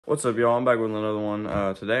What's up, y'all? I'm back with another one.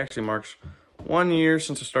 Today actually marks 1 year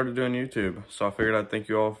since I started doing YouTube, so I figured I'd thank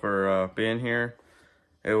you all for being here.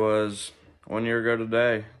 It was 1 year ago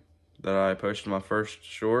today that I posted my first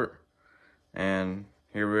short, and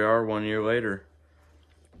here we are 1 year later.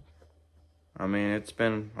 I mean, it's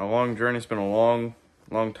been a long journey. It's been a long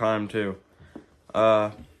time too.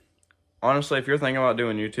 Honestly, if you're thinking about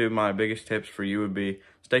doing YouTube, my biggest tips for you would be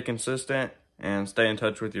stay consistent and stay in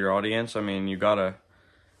touch with your audience. I mean, you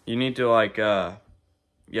need to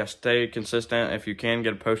stay consistent. If you can,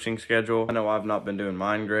 get a posting schedule. I know I've not been doing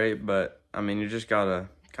mine great, but I mean, you just gotta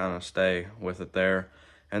kind of stay with it there.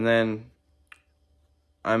 And then,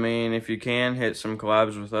 I mean, if you can, hit some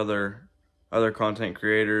collabs with other content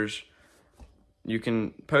creators. You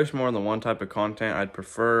can post more than one type of content. I'd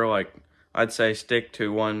prefer, I'd say stick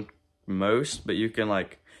to one most, but you can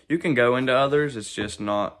go into others. It's just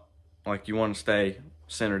not like you want to stay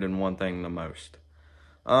centered in one thing the most.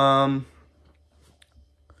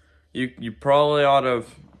 You probably ought to,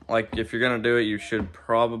 if you're gonna do it, you should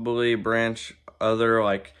probably branch other,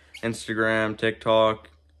 Instagram, TikTok,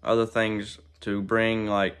 other things to bring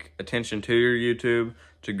attention to your YouTube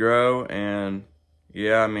to grow. And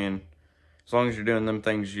yeah, I mean, as long as you're doing them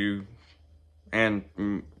things,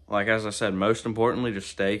 as I said, most importantly, just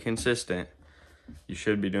stay consistent. You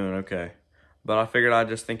should be doing okay. But I figured I'd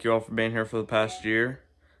just thank you all for being here for the past year,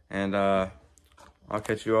 and I'll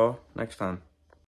catch you all next time.